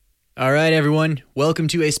All right, everyone. Welcome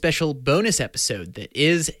to a special bonus episode that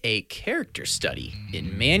is a character study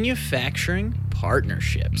in manufacturing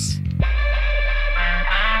partnerships.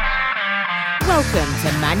 Welcome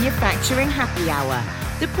to Manufacturing Happy Hour,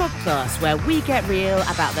 the podcast where we get real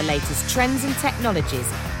about the latest trends and technologies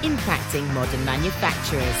impacting modern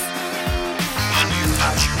manufacturers.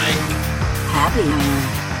 Manufacturing Happy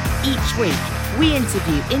Hour. Each week, we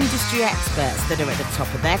interview industry experts that are at the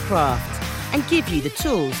top of their craft and give you the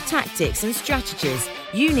tools, tactics, and strategies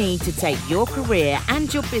you need to take your career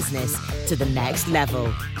and your business to the next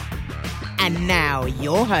level. And now,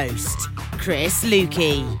 your host, Chris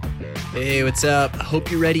Lukey. Hey, what's up? I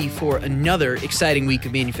hope you're ready for another exciting week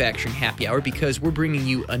of Manufacturing Happy Hour because we're bringing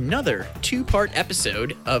you another two-part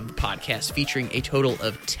episode of the podcast featuring a total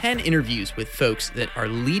of 10 interviews with folks that are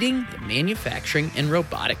leading the manufacturing and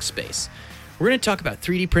robotics space. We're going to talk about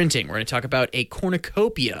 3D printing. We're going to talk about a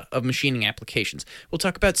cornucopia of machining applications. We'll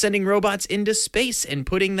talk about sending robots into space and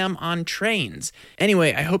putting them on trains.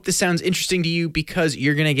 Anyway, I hope this sounds interesting to you because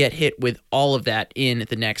you're going to get hit with all of that in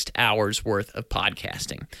the next hour's worth of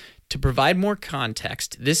podcasting. To provide more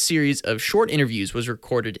context, this series of short interviews was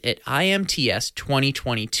recorded at IMTS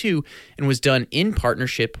 2022 and was done in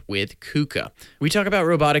partnership with KUKA. We talk about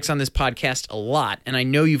robotics on this podcast a lot, and I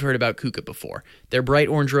know you've heard about KUKA before. Their bright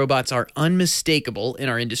orange robots are unmistakable in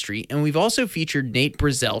our industry, and we've also featured Nate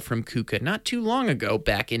Brazel from KUKA not too long ago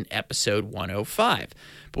back in episode 105.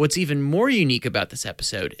 But what's even more unique about this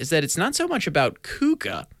episode is that it's not so much about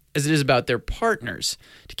KUKA as it is about their partners.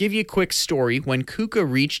 To give you a quick story, when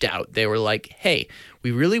KUKA reached out, they were like, hey,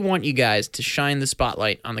 we really want you guys to shine the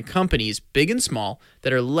spotlight on the companies, big and small,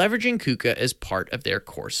 that are leveraging KUKA as part of their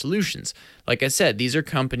core solutions. Like I said, these are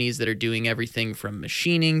companies that are doing everything from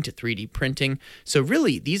machining to 3D printing. So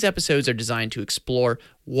really, these episodes are designed to explore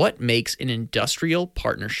what makes an industrial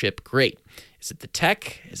partnership great. Is it the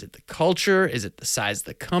tech? Is it the culture? Is it the size of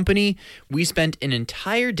the company? We spent an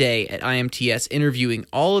entire day at IMTS interviewing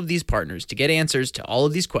all of these partners to get answers to all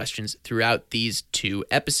of these questions throughout these two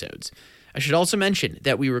episodes. I should also mention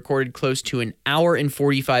that we recorded close to an hour and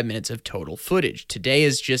 45 minutes of total footage. Today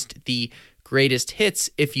is just the greatest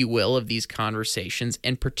hits, if you will, of these conversations,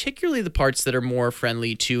 and particularly the parts that are more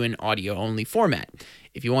friendly to an audio-only format.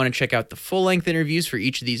 If you want to check out the full-length interviews for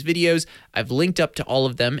each of these videos, I've linked up to all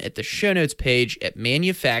of them at the show notes page at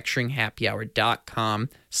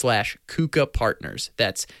manufacturinghappyhour.com/KUKA Partners.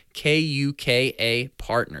 That's KUKA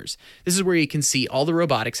Partners. This is where you can see all the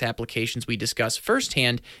robotics applications we discuss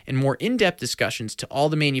firsthand and more in-depth discussions to all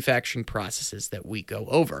the manufacturing processes that we go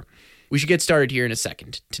over. We should get started here in a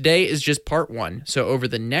second. Today is just part one, so over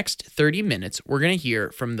the next 30 minutes, we're going to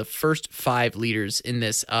hear from the first 5 leaders in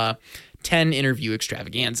this 10 interview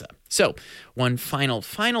extravaganza. So, one final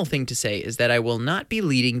thing to say is that I will not be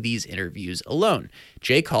leading these interviews alone.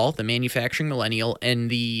 Jake Hall, the manufacturing millennial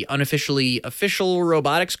and the unofficially official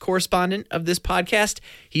robotics correspondent of this podcast,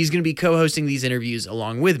 he's going to be co-hosting these interviews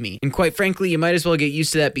along with me. And quite frankly, you might as well get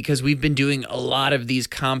used to that because we've been doing a lot of these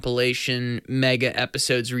compilation mega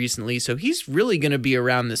episodes recently, so he's really going to be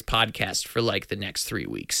around this podcast for like the next 3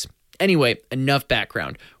 weeks. Anyway, enough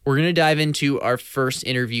background. We're going to dive into our first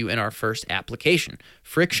interview and our first application,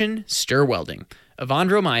 friction stir welding.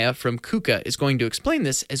 Evandro Maya from KUKA is going to explain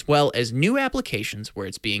this as well as new applications where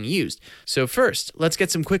it's being used. So first, let's get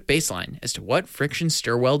some quick baseline as to what friction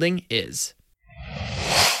stir welding is.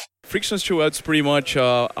 Friction stir weld is pretty much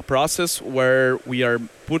a process where we are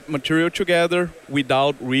put material together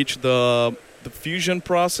without reach the fusion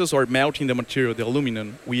process or melting the material, the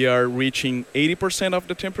aluminum. We are reaching 80% of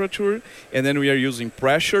the temperature, and then we are using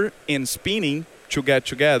pressure and spinning to get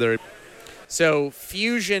together. So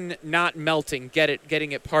fusion, not melting,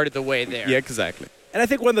 getting it part of the way there. Yeah, exactly. And I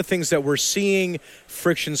think one of the things that we're seeing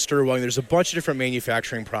friction stir welding, there's a bunch of different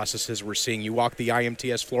manufacturing processes we're seeing. You walk the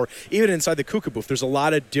IMTS floor, even inside the KUKA booth, there's a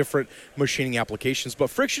lot of different machining applications.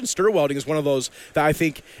 But friction stir welding is one of those that I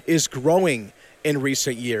think is growing in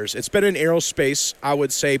recent years. It's been in aerospace, I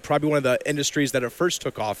would say, probably one of the industries that it first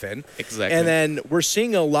took off in. Exactly. And then we're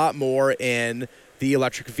seeing a lot more in the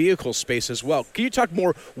electric vehicle space as well. Can you talk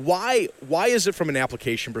more, why is it from an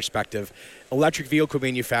application perspective, electric vehicle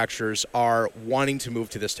manufacturers are wanting to move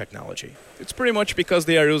to this technology? It's pretty much because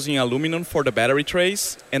they are using aluminum for the battery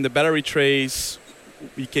trays, and the battery trays,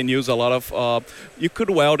 we can use a lot of, you could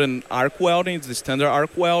weld an arc welding, it's the standard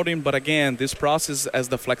arc welding, but again, this process, as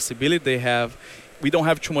the flexibility they have, we don't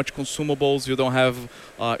have too much consumables, you don't have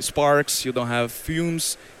sparks, you don't have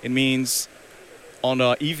fumes. It means on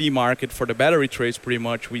the EV market for the battery trays, pretty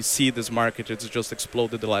much, we see this market, it's just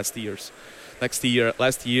exploded the last years.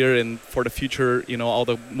 last year, and for the future,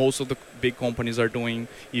 most of the big companies are doing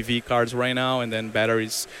EV cars right now, and then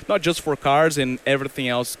batteries, not just for cars, and everything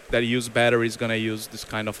else that use batteries is going to use this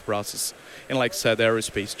kind of process. And like I said,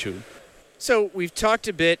 aerospace too. So we've talked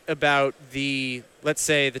a bit about let's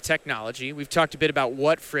say the technology. We've talked a bit about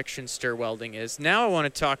what friction stir welding is. Now I want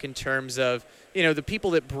to talk in terms of, the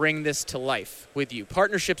people that bring this to life with you.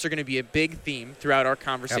 Partnerships are going to be a big theme throughout our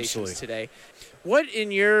conversations today. What, in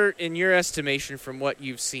your estimation, from what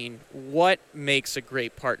you've seen, what makes a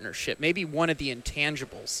great partnership? Maybe one of the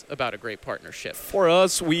intangibles about a great partnership. For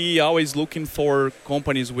us, we always looking for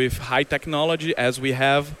companies with high technology, as we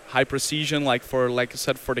have high precision. Like I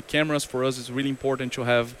said, for the cameras, for us, it's really important to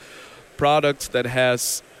have products that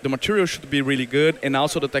has the material should be really good, and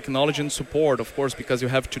also the technology and support, of course, because you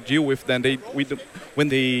have to deal with them. When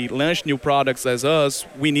they launch new products as us,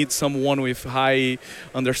 we need someone with high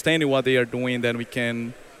understanding what they are doing, then we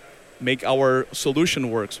can make our solution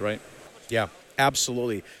works, right? Yeah,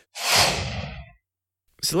 absolutely.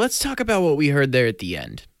 So let's talk about what we heard there at the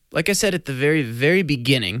end. Like I said at the very, very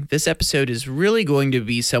beginning, this episode is really going to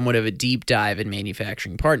be somewhat of a deep dive in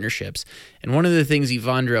manufacturing partnerships. And one of the things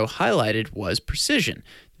Evandro highlighted was precision,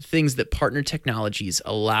 the things that partner technologies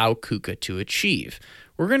allow KUKA to achieve.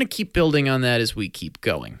 We're going to keep building on that as we keep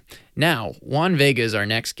going. Now, Juan Vega is our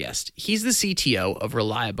next guest. He's the CTO of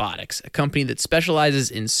Reliabotics, a company that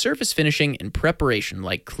specializes in surface finishing and preparation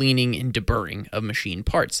like cleaning and deburring of machine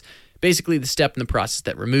parts. Basically, the step in the process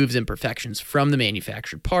that removes imperfections from the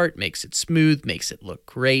manufactured part, makes it smooth, makes it look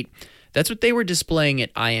great. That's what they were displaying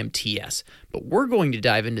at IMTS, but we're going to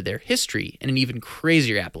dive into their history and an even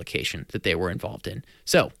crazier application that they were involved in.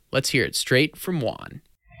 So, let's hear it straight from Juan.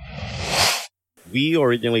 We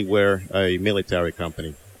originally were a military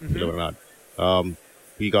company, believe it or not.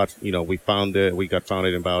 We got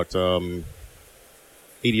founded about 8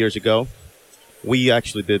 years ago. We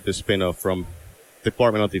actually did the spin-off from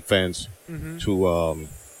Department of Defense to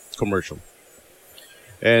commercial.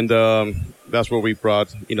 And that's where we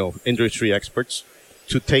brought, industry experts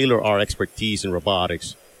to tailor our expertise in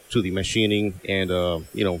robotics to the machining and,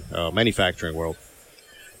 manufacturing world.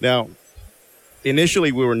 Now,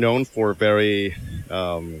 initially we were known for very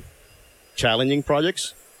challenging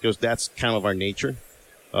projects because that's kind of our nature.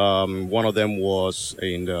 One of them was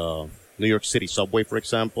in the New York City subway, for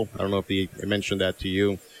example. I don't know if I mentioned that to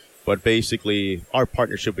you. But basically, our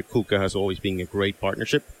partnership with KUKA has always been a great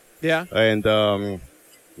partnership. Yeah. And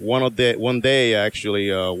one day,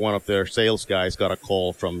 actually, one of their sales guys got a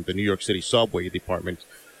call from the New York City subway department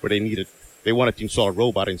where they wanted to install a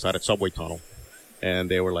robot inside a subway tunnel.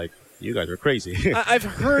 And they were like, you guys are crazy. I've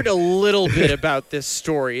heard a little bit about this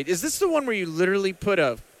story. Is this the one where you literally put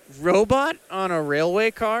a robot on a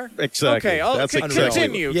railway car? Exactly. Okay, That's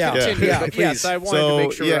continue. Yeah. Continue. Yeah, But yes, I wanted to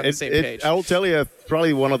make sure we're on the same page. I will tell you,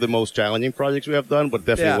 probably one of the most challenging projects we have done, but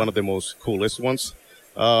definitely one of the most coolest ones.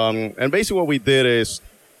 And basically what we did is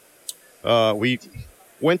we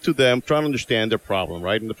went to them trying to understand their problem,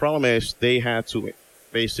 right? And the problem is they had to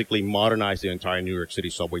basically modernize the entire New York City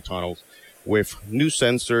subway tunnels with new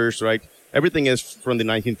sensors, right? Everything is from the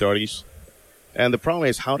 1930s. And the problem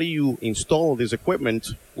is, how do you install this equipment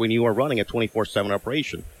when you are running a 24/7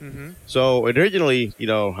 operation? So originally,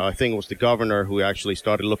 I think it was the governor who actually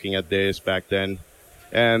started looking at this back then.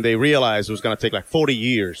 And they realized it was going to take like 40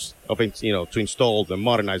 years to install the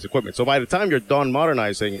modernized equipment. So by the time you're done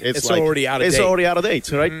modernizing, it's already out of date. It's already out of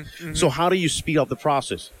date, right? So how do you speed up the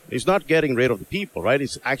process? It's not getting rid of the people, right?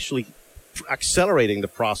 It's actually accelerating the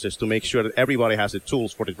process to make sure that everybody has the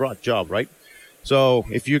tools for the job, right? So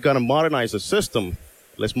if you're going to modernize the system,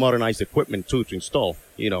 let's modernize the equipment too to install.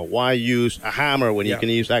 Why use a hammer when you can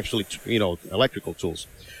use actually, electrical tools?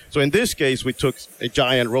 So in this case, we took a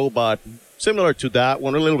giant robot similar to that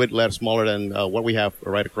one, a little bit less smaller than what we have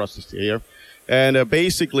right across the here. And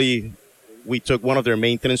basically, we took one of their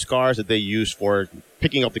maintenance cars that they use for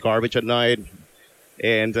picking up the garbage at night.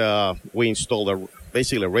 And we installed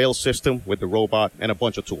basically a rail system with the robot and a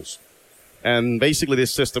bunch of tools. And basically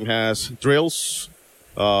this system has drills,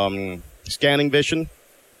 scanning vision.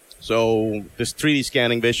 So this 3D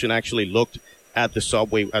scanning vision actually looked at the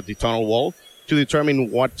subway, at the tunnel wall to determine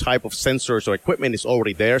what type of sensors or equipment is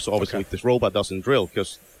already there. So obviously this robot doesn't drill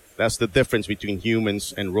because that's the difference between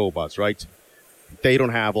humans and robots, right? They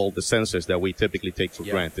don't have all the sensors that we typically take for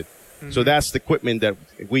granted. So that's the equipment that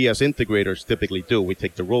we as integrators typically do. We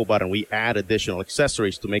take the robot and we add additional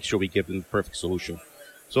accessories to make sure we give them the perfect solution.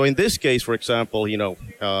 So in this case, for example,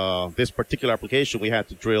 this particular application, we had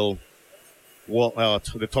to drill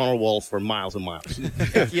the tunnel wall for miles and miles.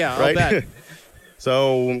 Yeah, right? I'll bet.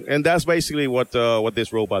 So, and that's basically what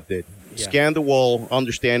this robot did. scan the wall,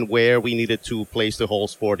 understand where we needed to place the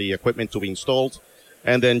holes for the equipment to be installed,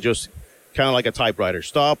 and then just kind of like a typewriter.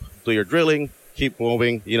 Stop, do your drilling, keep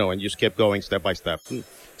moving, and just keep going step by step.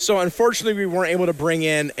 So unfortunately, we weren't able to bring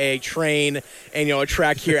in a train and a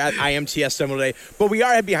track here at IMTS demo today. But we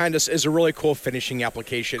are behind us is a really cool finishing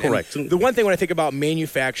application. Correct. And the one thing when I think about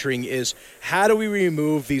manufacturing is how do we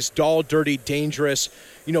remove these dull, dirty, dangerous,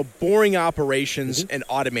 boring operations and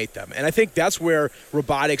automate them? And I think that's where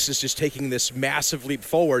robotics is just taking this massive leap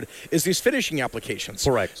forward, is these finishing applications.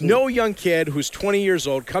 Correct. No young kid who's 20 years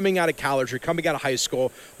old, coming out of college or coming out of high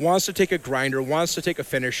school, wants to take a grinder, wants to take a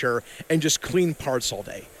finisher, and just clean parts all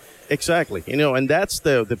day. Exactly. And that's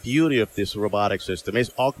the beauty of this robotic system,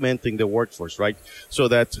 is augmenting the workforce, right? So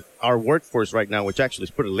that our workforce right now, which actually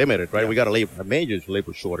is pretty limited, right? Yeah. We got a major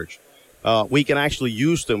labor shortage. We can actually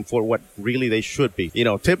use them for what really they should be.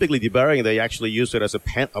 Typically deburring, they actually use it as a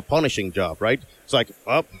punishing job, right? It's like,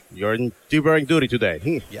 you're in deburring duty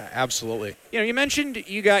today. Yeah, absolutely. You mentioned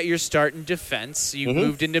you got your start in defense. You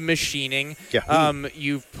moved into machining. Yeah.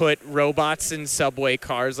 You've put robots in subway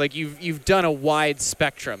cars. Like you've done a wide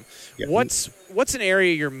spectrum. Yeah. What's an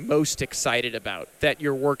area you're most excited about that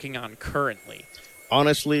you're working on currently?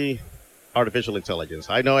 Honestly, artificial intelligence.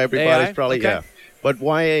 I know everybody's AI? probably, okay. Yeah. But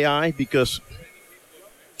why AI? Because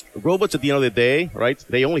robots at the end of the day, right,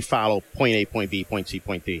 they only follow point A, point B, point C,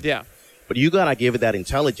 point D. Yeah. But you got to give it that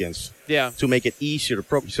intelligence to make it easier to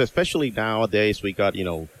program. So especially nowadays, we got,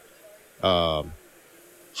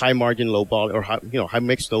 high margin, low volume, or high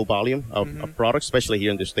mixed, low volume of products, especially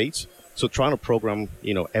here in the States. So trying to program,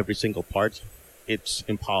 every single part, it's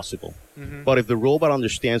impossible. But if the robot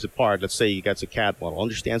understands the part, let's say you got a CAD model,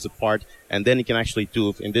 understands the part, and then it can actually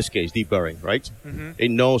do, in this case, deburring, right?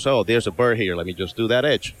 It knows, there's a burr here, let me just do that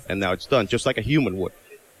edge, and now it's done, just like a human would.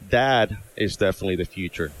 That is definitely the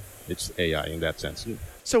future. It's AI in that sense.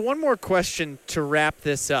 So one more question to wrap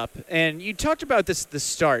this up. And you talked about this at the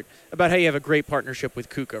start, about how you have a great partnership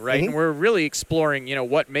with KUKA, right? And we're really exploring,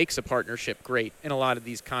 what makes a partnership great in a lot of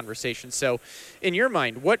these conversations. So in your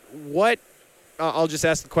mind, what I'll just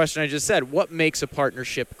ask the question I just said. What makes a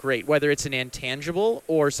partnership great, whether it's an intangible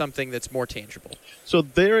or something that's more tangible? So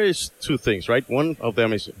there is two things, right? One of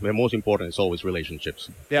them is the most important is always relationships.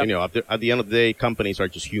 Yep. At the end of the day, companies are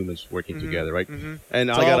just humans working together, right? And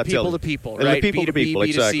it's I got all to tell people to people, right? People to people, B2B,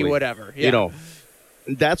 exactly. B2C, whatever. Yeah.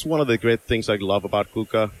 That's one of the great things I love about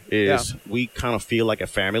KUKA is we kind of feel like a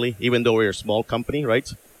family, even though we're a small company,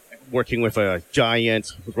 right? Working with a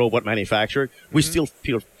giant robot manufacturer, we still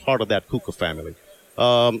feel part of that KUKA family.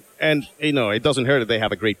 And, it doesn't hurt that they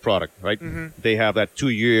have a great product, right? They have that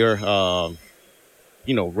 2-year,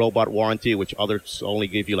 robot warranty, which others only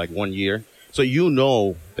give you like 1 year. So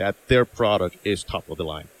that their product is top of the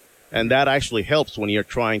line. And that actually helps when you're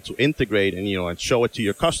trying to integrate and, and show it to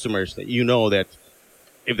your customers that that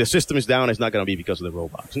if the system is down, it's not going to be because of the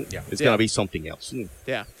robot. It's going to be something else.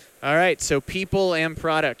 Yeah. All right, so people and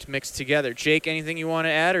product mixed together. Jake, anything you want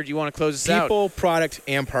to add, or do you want to close this out? People, product,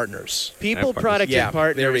 and partners. People, product, and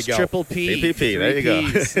partners. There we go. Triple P. PPP, there you go.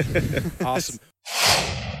 Awesome.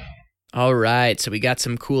 All right, so we got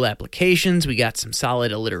some cool applications. We got some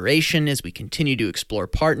solid alliteration as we continue to explore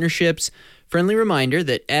partnerships. Friendly reminder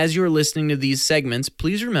that as you're listening to these segments,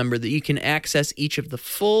 please remember that you can access each of the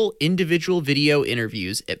full individual video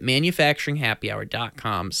interviews at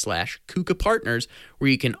manufacturinghappyhour.com/KUKA Partners,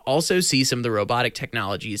 where you can also see some of the robotic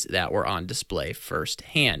technologies that were on display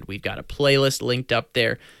firsthand. We've got a playlist linked up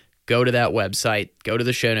there. Go to that website, go to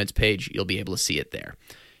the show notes page. You'll be able to see it there.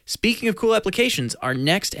 Speaking of cool applications, our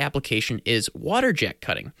next application is water jet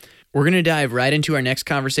cutting. We're going to dive right into our next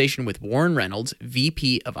conversation with Warren Reynolds,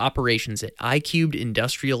 VP of Operations at iCubed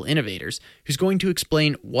Industrial Innovators, who's going to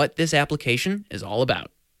explain what this application is all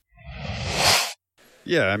about.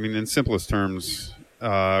 Yeah, in simplest terms,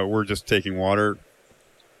 we're just taking water,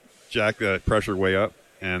 jack the pressure way up,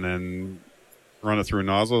 and then run it through a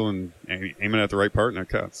nozzle and aim it at the right part, and it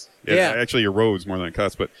cuts. It actually erodes more than it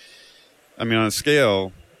cuts, but on a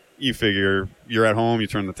scale, you figure you're at home, you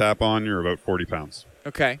turn the tap on, you're about 40 pounds.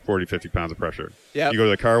 Okay. 40, 50 pounds of pressure. Yeah. You go to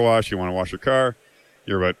the car wash, you want to wash your car,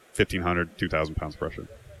 you're about 1,500, 2,000 pounds of pressure.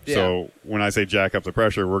 Yeah. So when I say jack up the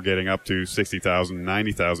pressure, we're getting up to 60,000,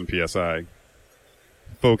 90,000 PSI,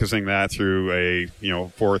 focusing that through a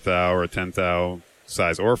 4th thou or a 10th thou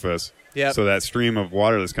size orifice. Yeah. So that stream of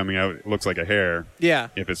water that's coming out looks like a hair. Yeah.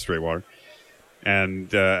 If it's straight water.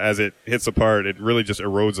 And as it hits the part, it really just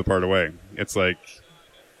erodes the part away. It's like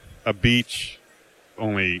a beach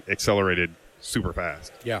only accelerated super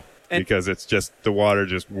fast. Yeah. because it's just the water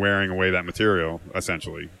just wearing away that material,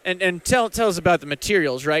 essentially. And tell us about the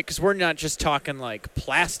materials, right? Because we're not just talking like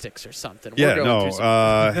plastics or something. Yeah, we're going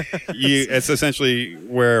through it's essentially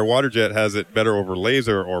where WaterJet has it better over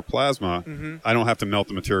laser or plasma. Mm-hmm. I don't have to melt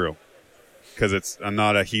the material because it's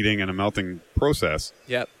not a heating and a melting process.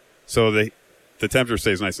 Yep. So the temperature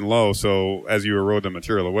stays nice and low. So as you erode the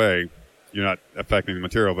material away, you're not affecting the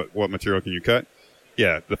material. But what material can you cut?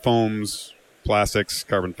 Yeah, the foams, plastics,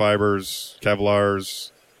 carbon fibers,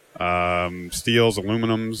 Kevlars, steels,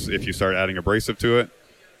 aluminums, if you start adding abrasive to it.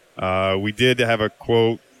 We did have a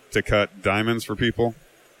quote to cut diamonds for people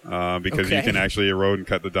because you can actually erode and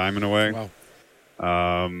cut the diamond away.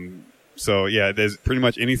 Wow. So, yeah, there's pretty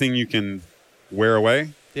much anything you can wear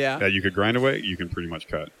away Yeah. that you could grind away, you can pretty much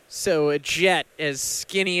cut. So a jet as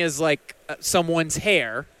skinny as like someone's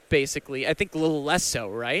hair, basically. I think a little less so,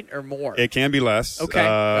 right? Or more? It can be less. Okay.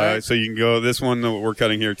 All right. So you can go, this one that we're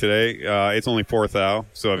cutting here today, it's only 4 thou.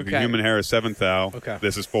 So if Okay. the human hair is 7 thou,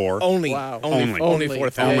 this is 4. Only 4 thou. Only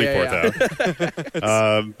Yeah, 4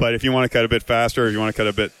 thou. But if you want to cut a bit faster, if you want to cut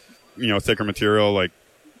a bit, thicker material like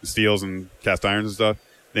steels and cast irons and stuff,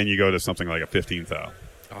 then you go to something like a 15 thou.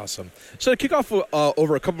 Awesome. So to kick off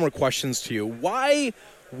over a couple more questions to you, why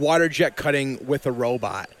water jet cutting with a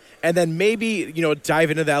robot? And then maybe,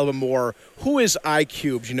 dive into that a little bit more. Who is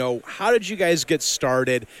iCubed? How did you guys get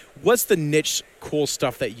started? What's the niche cool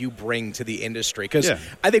stuff that you bring to the industry? Because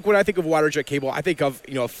I think when I think of water jet cable, I think of,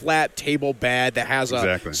 a flat table bed that has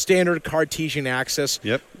a standard Cartesian axis.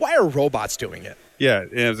 Yep. Why are robots doing it? Yeah,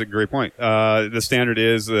 it's a great point. The standard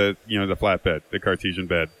is the flat bed, the Cartesian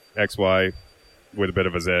bed, XY with a bit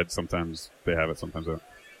of a Z. Sometimes they have it, sometimes they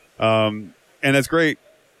don't. And that's great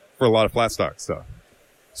for a lot of flat stock stuff.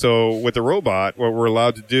 So with the robot, what we're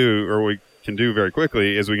allowed to do, or we can do very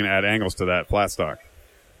quickly, is we can add angles to that flat stock.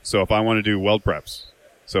 So if I want to do weld preps,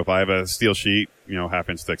 so if I have a steel sheet,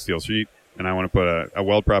 half-inch thick steel sheet, and I want to put a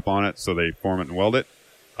weld prep on it so they form it and weld it,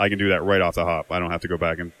 I can do that right off the hop. I don't have to go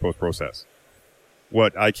back and post-process.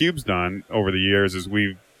 What iCube's done over the years is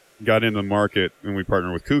we've got into the market, and we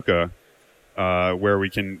partner with KUKA, where we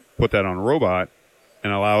can put that on a robot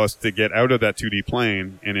and allow us to get out of that 2D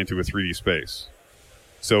plane and into a 3D space.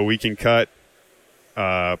 So we can cut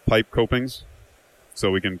pipe copings.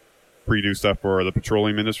 So we can pre-do stuff for the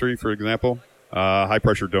petroleum industry, for example.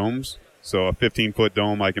 High-pressure domes. So a 15-foot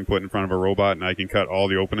dome I can put in front of a robot, and I can cut all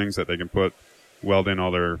the openings that they can weld in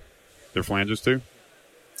all their flanges to.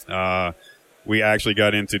 We actually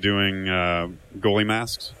got into doing goalie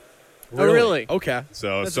masks. Oh, really? Okay.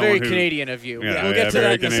 So that's very Canadian of you. Yeah, we'll get to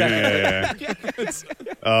that in a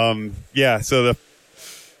second. So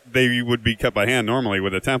they would be cut by hand normally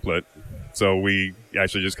with a template. So we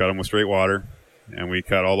actually just cut them with straight water, and we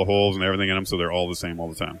cut all the holes and everything in them so they're all the same all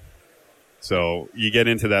the time. So you get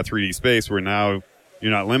into that 3D space where now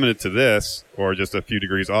you're not limited to this or just a few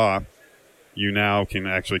degrees off. You now can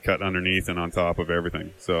actually cut underneath and on top of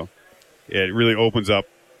everything. So it really opens up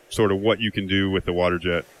sort of what you can do with the water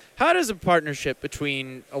jet. How does a partnership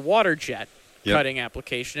between a water jet cutting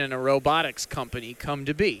application and a robotics company come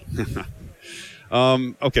to be?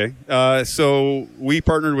 Okay. So we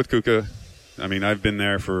partnered with KUKA. I mean, I've been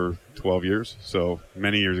there for 12 years. So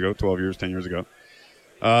many years ago, 12 years, 10 years ago.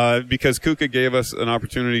 Because KUKA gave us an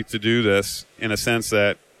opportunity to do this in a sense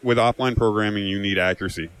that with offline programming, you need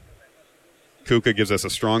accuracy. KUKA gives us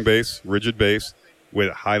a strong base, rigid base,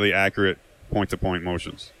 with highly accurate point-to-point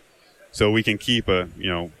motions. So we can keep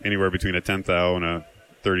anywhere between a 10 thou and a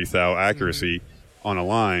 30 thou accuracy on a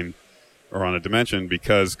line or on a dimension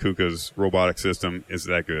because KUKA's robotic system is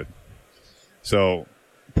that good. So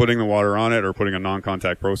putting the water on it or putting a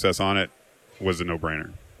non-contact process on it was a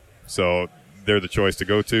no-brainer. So they're the choice to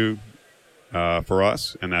go to for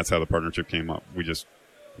us, and that's how the partnership came up. This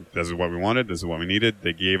is what we wanted, this is what we needed.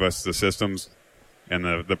 They gave us the systems and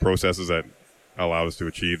the processes that allowed us to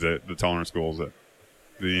achieve the tolerance goals that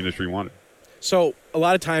the industry wanted. So a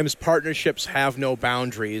lot of times partnerships have no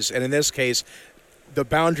boundaries, and in this case, the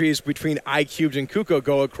boundaries between iCubed and KUKA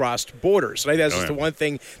go across borders. And I think that's just the one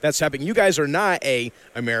thing that's happening. You guys are not a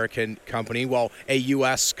American company, a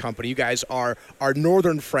U.S. company. You guys are our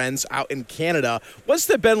northern friends out in Canada. What's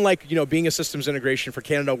that been like, being a systems integration for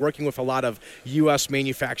Canada, working with a lot of U.S.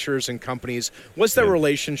 manufacturers and companies? What's that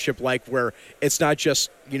relationship like where it's not just,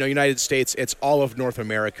 United States, it's all of North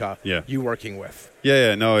America you working with?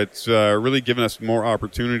 No, it's really given us more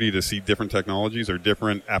opportunity to see different technologies or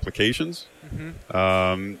different applications.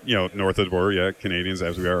 North of the border, Canadians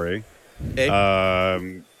as we are,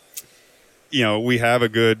 we have a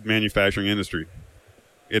good manufacturing industry.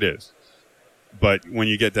 It is. But when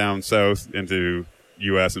you get down south into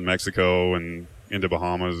U.S. and Mexico and into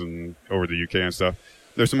Bahamas and over the UK and stuff,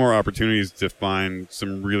 there's some more opportunities to find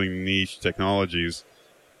some really niche technologies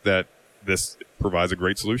that this provides a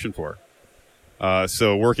great solution for.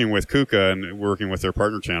 So working with KUKA and working with their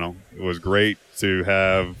partner channel, it was great to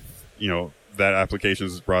have, that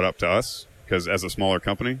applications brought up to us, because as a smaller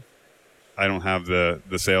company, I don't have the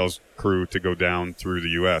sales crew to go down through the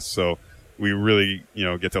U.S. So we really,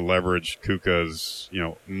 get to leverage KUKA's,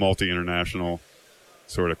 multi-international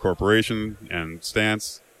sort of corporation and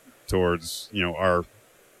stance towards, our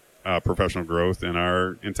professional growth and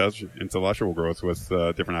our intellectual growth with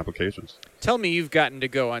different applications. Tell me you've gotten to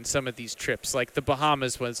go on some of these trips, like the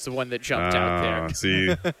Bahamas was the one that jumped out there. See,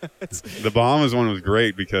 the Bahamas one was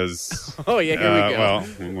great because... Oh, yeah, here we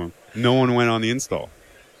go. Well, no one went on the install.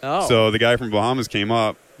 Oh. So the guy from Bahamas came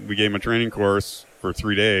up. We gave him a training course for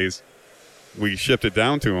 3 days. We shipped it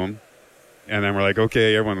down to him. And then we're like,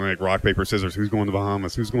 okay, everyone, like rock, paper, scissors. Who's going to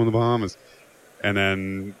Bahamas? Who's going to Bahamas? And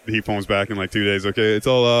then he phones back in like 2 days. Okay, it's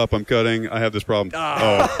all up. I'm cutting. I have this problem.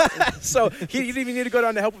 Oh. So he didn't even need to go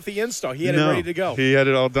down to help with the install. He had it ready to go. He had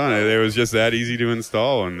it all done. It was just that easy to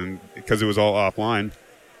install. And because it was all offline,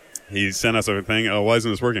 he sent us a thing. Oh, why isn't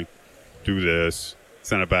this working? Do this.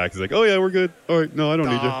 Sent it back. He's like, oh, yeah, we're good. All right. No, I don't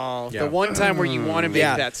need you. The one time where you want to make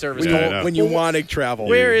that service. When you want to travel.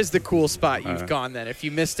 Where is the cool spot you've gone then, if you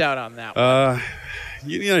missed out on that one?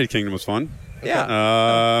 United Kingdom was fun.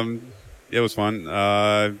 Yeah. It was fun.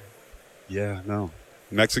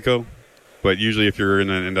 Mexico. But usually if you're in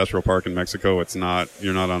an industrial park in Mexico,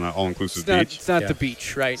 you're not on an all-inclusive beach. It's not the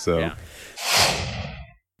beach, right? So. Yeah.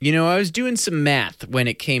 I was doing some math when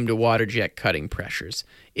it came to water jet cutting pressures.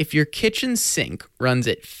 If your kitchen sink runs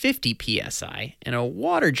at 50 psi and a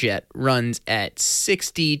water jet runs at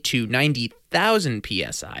 60 to 90,000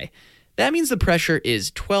 psi, that means the pressure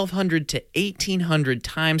is 1,200 to 1,800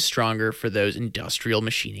 times stronger for those industrial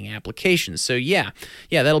machining applications. So yeah,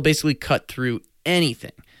 that'll basically cut through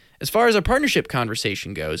anything. As far as our partnership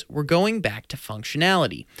conversation goes, we're going back to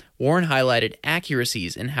functionality. Warren highlighted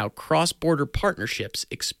accuracies in how cross-border partnerships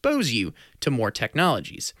expose you to more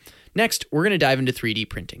technologies. Next, we're going to dive into 3D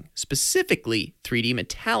printing, specifically 3D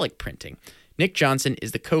metallic printing. Nick Johnson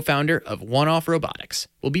is the co-founder of One-Off Robotics.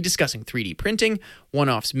 We'll be discussing 3D printing,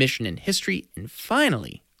 One-Off's mission and history, and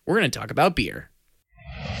finally, we're going to talk about beer.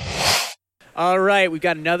 All right, we've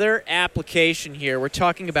got another application here. We're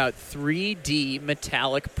talking about 3D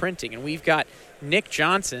metallic printing, and we've got Nick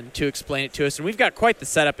Johnson to explain it to us, and we've got quite the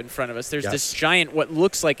setup in front of us. There's this giant, what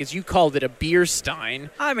looks like, as you called it, a beer stein.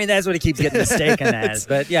 I mean, that's what he keeps getting mistaken as.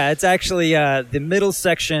 But yeah, it's actually the middle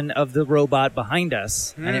section of the robot behind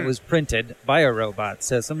us, and it was printed by a robot.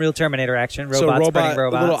 So some real Terminator action. Robots printing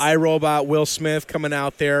robots. A little iRobot, Will Smith coming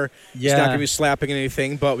out there. He's not going to be slapping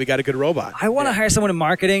anything, but we got a good robot. I want to hire someone in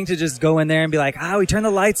marketing to just go in there and be like, we turned the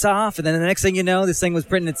lights off, and then the next thing you know, this thing was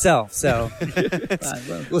printing itself. So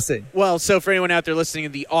we'll see. Well, so for anyone out there listening to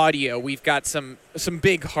the audio, we've got some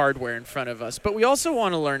big hardware in front of us, but we also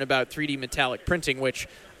want to learn about 3D metallic printing, which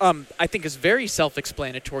I think is very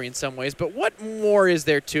self-explanatory in some ways, but what more is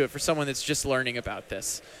there to it for someone that's just learning about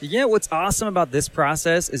this? Yeah, what's awesome about this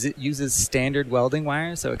process is it uses standard welding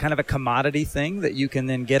wire, so kind of a commodity thing that you can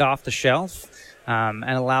then get off the shelf. And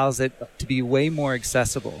allows it to be way more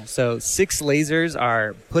accessible. So 6 lasers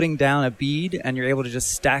are putting down a bead, and you're able to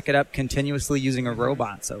just stack it up continuously using a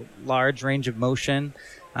robot. So large range of motion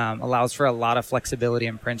allows for a lot of flexibility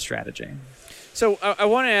in print strategy. So I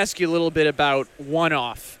want to ask you a little bit about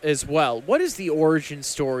One-Off as well. What is the origin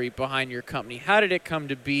story behind your company? How did it come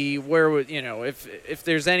to be? Where would if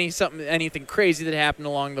there's anything crazy that happened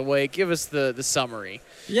along the way, give us the summary.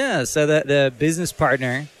 Yeah, so the business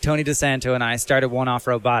partner, Tony DeSanto, and I started One-Off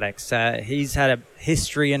Robotics. He's had a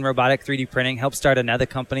history in robotic 3D printing, helped start another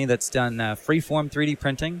company that's done freeform 3D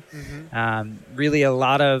printing. Really a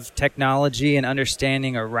lot of technology and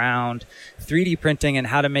understanding around 3D printing and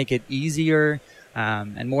how to make it easier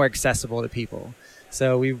and more accessible to people.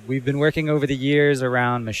 So we've been working over the years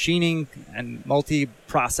around machining and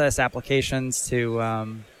multi-process applications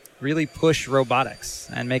to really push robotics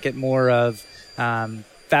and make it more of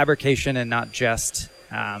fabrication and not just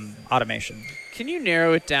automation. Can you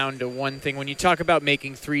narrow it down to one thing when you talk about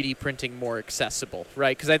making 3D printing more accessible,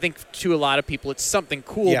 right? Because I think to a lot of people it's something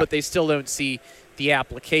cool, but they still don't see the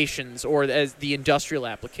applications, or as the industrial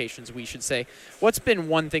applications, we should say. What's been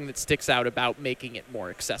one thing that sticks out about making it more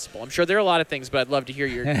accessible? I'm sure there are a lot of things, but I'd love to hear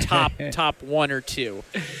your top one or two.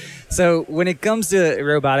 So when it comes to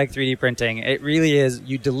robotic 3D printing, it really is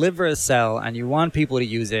you deliver a cell and you want people to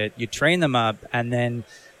use it, you train them up, and then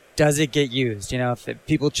does it get used? If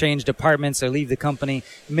people change departments or leave the company,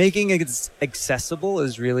 making it accessible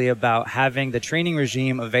is really about having the training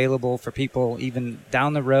regime available for people even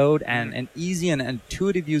down the road and an easy and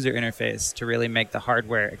intuitive user interface to really make the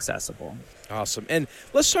hardware accessible. Awesome. And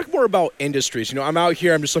let's talk more about industries. I'm out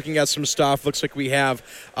here, I'm just looking at some stuff. Looks like we have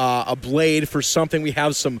a blade for something. We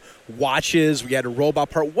have some watches. We had a robot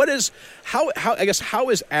part. How is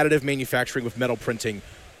additive manufacturing with metal printing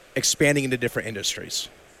expanding into different industries?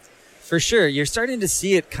 For sure. You're starting to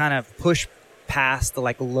see it kind of push past the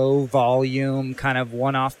low volume kind of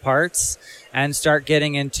one-off parts and start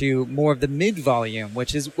getting into more of the mid volume,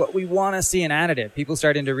 which is what we want to see in additive. People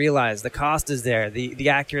starting to realize the cost is there, the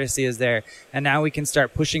accuracy is there, and now we can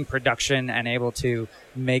start pushing production and able to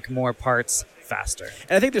make more parts faster.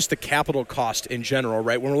 And I think just the capital cost in general,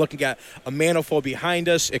 right? When we're looking at a manifold behind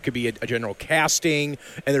us, it could be a general casting,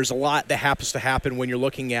 and there's a lot that happens to happen when you're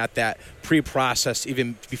looking at that pre-process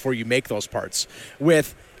even before you make those parts.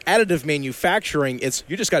 With additive manufacturing,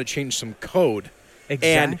 you just got to change some code.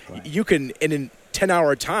 Exactly. And you can, in a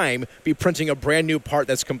 10-hour time, be printing a brand new part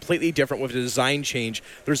that's completely different with a design change.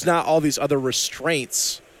 There's not all these other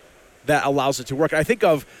restraints that allows it to work. I think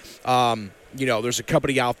of, there's a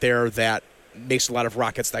company out there that makes a lot of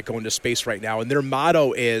rockets that go into space right now, and their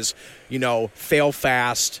motto is, fail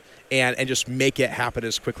fast and just make it happen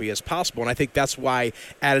as quickly as possible. And I think that's why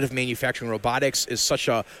additive manufacturing robotics is such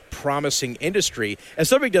a promising industry. If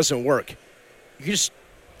something doesn't work, you just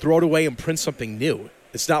throw it away and print something new.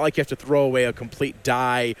 It's not like you have to throw away a complete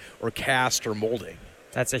die or cast or molding.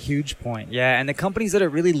 That's a huge point. Yeah, and the companies that are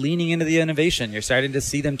really leaning into the innovation, you're starting to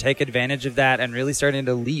see them take advantage of that and really starting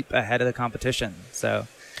to leap ahead of the competition. So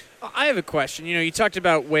I have a question. You talked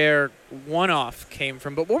about where one-off came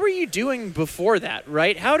from, but what were you doing before that,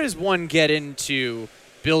 right? How does one get into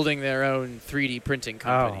building their own 3D printing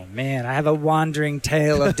company? Oh, man, I have a wandering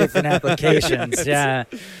tale of different applications. Yeah.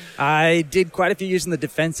 I did quite a few years in the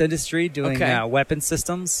defense industry doing weapon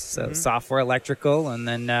systems, so software, electrical, and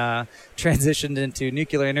then transitioned into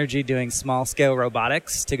nuclear energy doing small-scale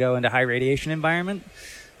robotics to go into high radiation environment.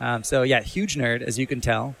 Huge nerd, as you can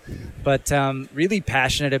tell, but really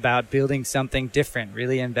passionate about building something different,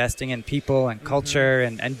 really investing in people and culture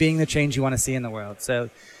and being the change you want to see in the world.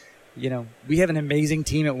 So, we have an amazing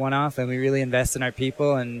team at One-Off, and we really invest in our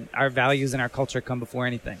people, and our values and our culture come before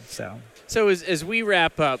anything. So as we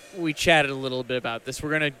wrap up, we chatted a little bit about this.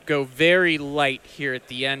 We're going to go very light here at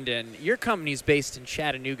the end, and your company's based in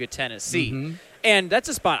Chattanooga, Tennessee. And that's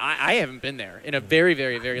a spot I haven't been there in a very,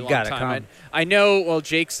 very, very long time. I know,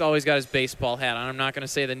 Jake's always got his baseball hat on. I'm not going to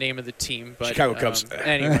say the name of the team. But Chicago Cubs.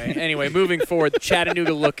 Anyway, moving forward, the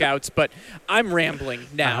Chattanooga Lookouts. But I'm rambling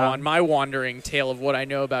now on my wandering tale of what I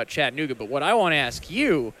know about Chattanooga. But what I want to ask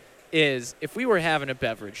you is, if we were having a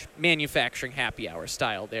beverage, manufacturing happy hour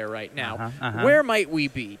style there right now, where might we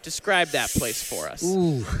be? Describe that place for us.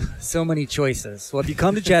 Ooh, so many choices. Well, if you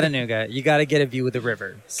come to Chattanooga, you got to get a view of the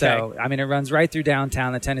river. So, it runs right through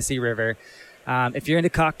downtown, the Tennessee River. If you're into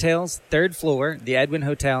cocktails, third floor, the Edwin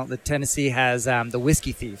Hotel, the Tennessee has the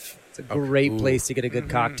Whiskey Thief. It's a great place to get a good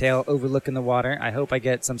cocktail overlooking the water. I hope I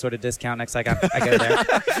get some sort of discount next time I go there.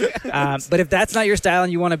 But if that's not your style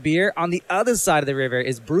and you want a beer, on the other side of the river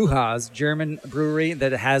is Brewhaus, German brewery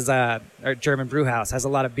that has or German brewhouse, has a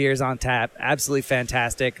lot of beers on tap. Absolutely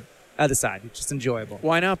fantastic. Other side, it's just enjoyable.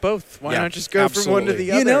 Why not both? Why not just go from one to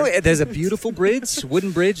the other? There's a beautiful bridge,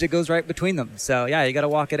 wooden bridge that goes right between them. So, you got to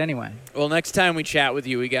walk it anyway. Well, next time we chat with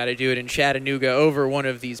you, we got to do it in Chattanooga over one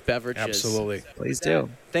of these beverages. Absolutely. Please do.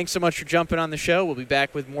 Thanks so much for jumping on the show. We'll be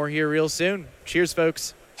back with more here real soon. Cheers,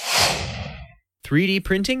 folks. 3D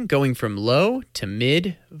printing going from low to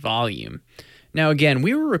mid volume. Now, again,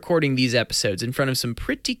 we were recording these episodes in front of some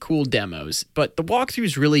pretty cool demos, but the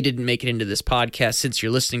walkthroughs really didn't make it into this podcast since you're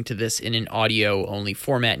listening to this in an audio-only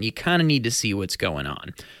format, and you kind of need to see what's going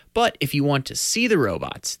on. But if you want to see the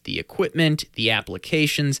robots, the equipment, the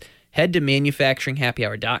applications, head to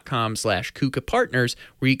manufacturinghappyhour.com/KUKA Partners,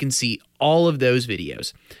 where you can see all of those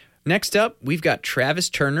videos. Next up, we've got Travis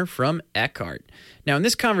Turner from Eckhart. Now, in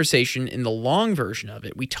this conversation, in the long version of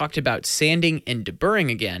it, we talked about sanding and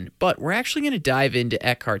deburring again, but we're actually going to dive into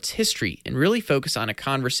Eckhart's history and really focus on a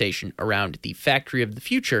conversation around the factory of the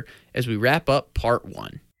future as we wrap up part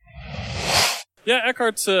 1. Yeah,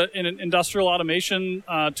 Eckhart's an industrial automation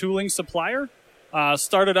tooling supplier.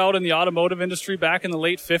 Started out in the automotive industry back in the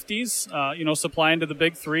late 50s, supplying to the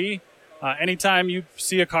big three. Anytime you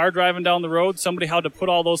see a car driving down the road, somebody had to put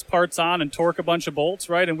all those parts on and torque a bunch of bolts,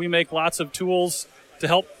 right? And we make lots of tools to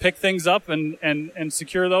help pick things up and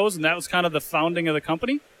secure those, and that was kind of the founding of the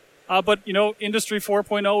company. But, Industry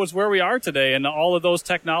 4.0 is where we are today, and all of those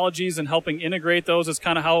technologies and helping integrate those is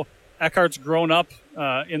kind of how Eckhart's grown up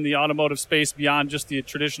in the automotive space beyond just the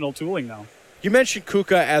traditional tooling now. You mentioned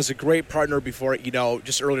KUKA as a great partner before,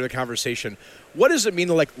 just earlier in the conversation. What does it mean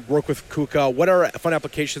to work with KUKA? What are fun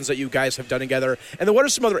applications that you guys have done together? And then what are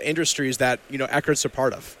some other industries that, Eckhart's a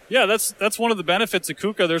part of? Yeah, that's one of the benefits of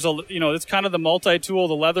KUKA. There's it's kind of the multi-tool,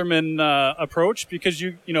 the Leatherman approach, because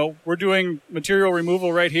we're doing material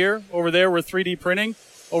removal right here. Over there, we're 3D printing.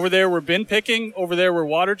 Over there, we're bin picking. Over there, we're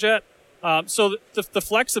water jet. So the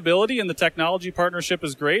flexibility and the technology partnership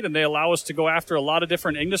is great, and they allow us to go after a lot of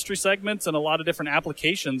different industry segments and a lot of different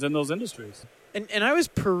applications in those industries. And I was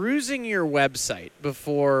perusing your website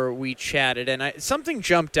before we chatted, and something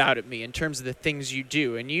jumped out at me in terms of the things you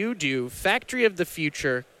do. And you do Factory of the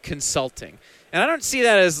Future consulting. And I don't see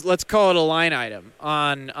that as, let's call it a line item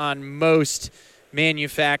on most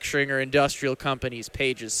manufacturing or industrial companies'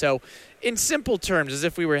 pages. So in simple terms, as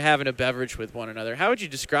if we were having a beverage with one another, how would you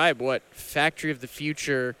describe what Factory of the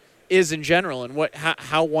Future is in general and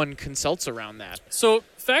how one consults around that? So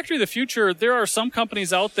Factory of the Future, there are some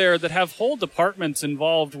companies out there that have whole departments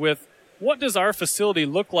involved with what does our facility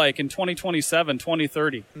look like in 2027,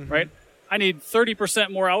 2030, right? I need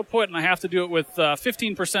 30% more output, and I have to do it with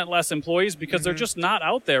 15% less employees because they're just not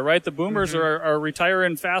out there, right? The boomers are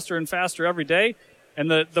retiring faster and faster every day, and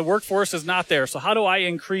the workforce is not there. So how do I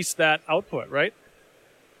increase that output, right?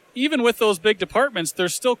 Even with those big departments,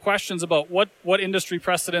 there's still questions about what industry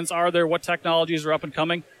precedents are there, what technologies are up and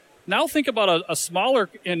coming. Now think about a smaller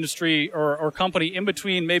industry or company in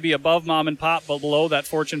between, maybe above mom and pop, but below that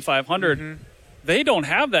Fortune 500. They don't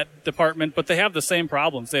have that department, but they have the same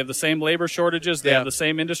problems. They have the same labor shortages. They have the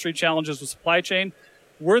same industry challenges with supply chain.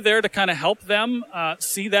 We're there to kind of help them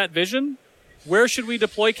see that vision. Where should we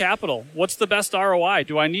deploy capital? What's the best ROI?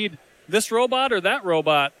 Do I need this robot or that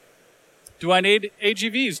robot? Do I need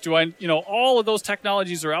AGVs? Do I, all of those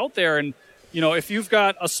technologies are out there. And, if you've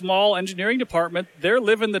got a small engineering department, they're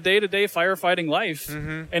living the day-to-day firefighting life.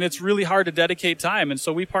 And it's really hard to dedicate time. And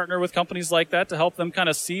so we partner with companies like that to help them kind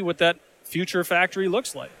of see what that future factory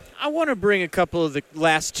looks like. I want to bring a couple of the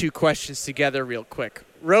last two questions together real quick.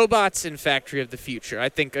 Robots in Factory of the Future. I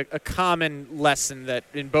think a common lesson that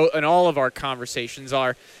in all of our conversations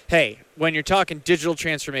are, hey, when you're talking digital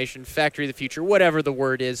transformation, Factory of the Future, whatever the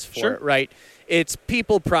word is for it, right? It's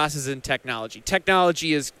people, process, and technology.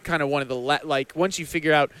 Technology is kind of one of the, once you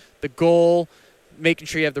figure out the goal, making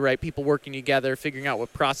sure you have the right people working together, figuring out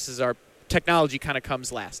what processes are, technology kind of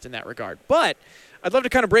comes last in that regard. But I'd love to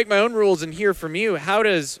kind of break my own rules and hear from you. How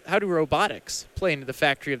do robotics play into the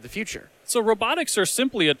Factory of the Future? So robotics are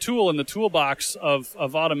simply a tool in the toolbox of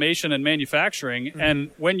automation and manufacturing.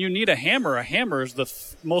 And when you need a hammer is the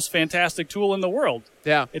most fantastic tool in the world.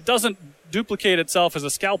 Yeah. It doesn't duplicate itself as a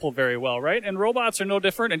scalpel very well, right? And robots are no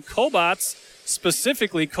different. And cobots,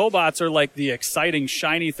 specifically, cobots are like the exciting,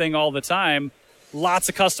 shiny thing all the time. Lots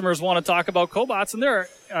of customers want to talk about cobots, and there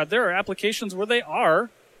are applications where they are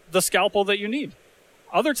the scalpel that you need.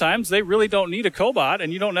 Other times, they really don't need a cobot,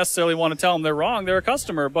 and you don't necessarily want to tell them they're wrong. They're a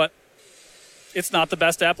customer, but it's not the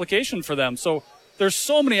best application for them. So there's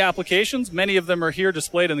so many applications. Many of them are here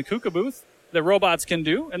displayed in the KUKA booth that robots can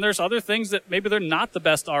do, and there's other things that maybe they're not the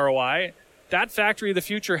best ROI. That Factory of the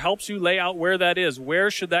Future helps you lay out where that is.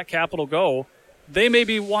 Where should that capital go? They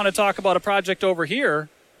maybe want to talk about a project over here,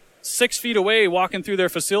 6 feet away, walking through their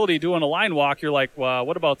facility, doing a line walk. You're like, well,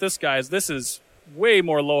 what about this, guys? This is way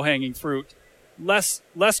more low-hanging fruit. Less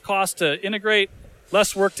cost to integrate,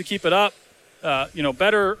 less work to keep it up,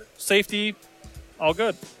 better safety, all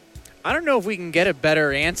good. I don't know if we can get a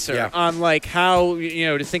better answer on how,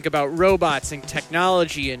 to think about robots and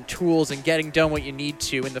technology and tools and getting done what you need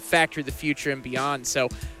to in the Factory of the Future and beyond. So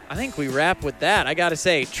I think we wrap with that. I got to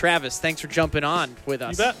say, Travis, thanks for jumping on with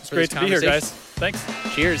us. You bet. It's great to be here, guys. Thanks.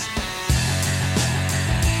 Cheers.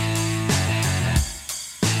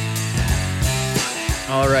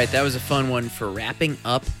 All right, that was a fun one for wrapping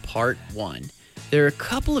up part 1. There are a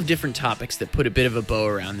couple of different topics that put a bit of a bow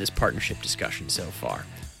around this partnership discussion so far.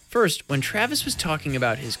 First, when Travis was talking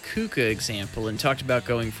about his KUKA example and talked about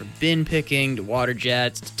going from bin picking to water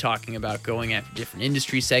jets to talking about going after different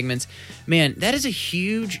industry segments, man, that is a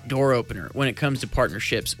huge door opener when it comes to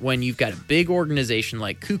partnerships when you've got a big organization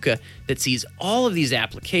like KUKA that sees all of these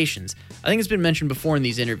applications. I think it's been mentioned before in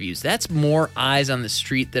these interviews. That's more eyes on the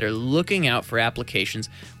street that are looking out for applications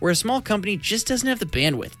where a small company just doesn't have the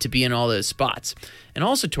bandwidth to be in all those spots. And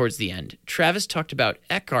also towards the end, Travis talked about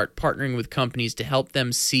Eckhart partnering with companies to help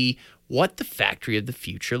them see what the factory of the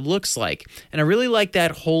future looks like. And I really like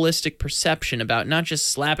that holistic perception about not just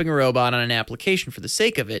slapping a robot on an application for the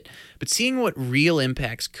sake of it, but seeing what real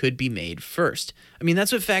impacts could be made first. I mean,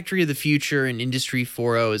 that's what Factory of the Future and Industry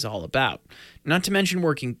 4.0 is all about. Not to mention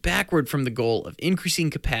working backward from the goal of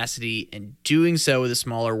increasing capacity and doing so with a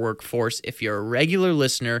smaller workforce. If you're a regular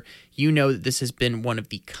listener, you know that this has been one of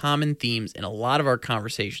the common themes in a lot of our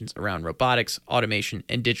conversations around robotics, automation,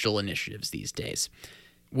 and digital initiatives these days.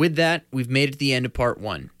 With that, we've made it to the end of part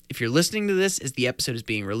 1. If you're listening to this as the episode is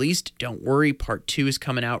being released, don't worry, part 2 is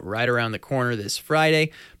coming out right around the corner this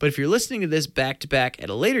Friday. But if you're listening to this back-to-back at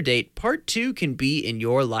a later date, part 2 can be in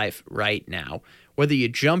your life right now. Whether you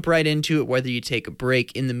jump right into it, whether you take a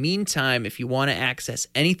break, in the meantime, if you want to access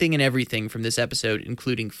anything and everything from this episode,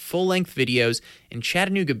 including full-length videos and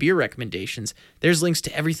Chattanooga beer recommendations, there's links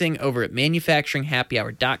to everything over at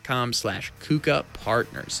manufacturinghappyhour.com/KUKA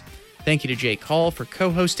Partners. Thank you to Jay Call for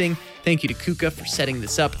co-hosting. Thank you to KUKA for setting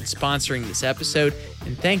this up and sponsoring this episode.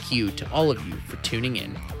 And thank you to all of you for tuning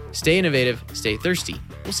in. Stay innovative, stay thirsty.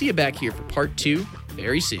 We'll see you back here for part 2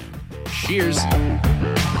 very soon. Cheers.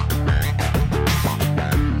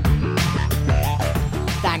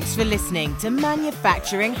 Thanks for listening to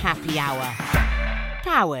Manufacturing Happy Hour,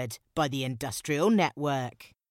 powered by the Industrial Network.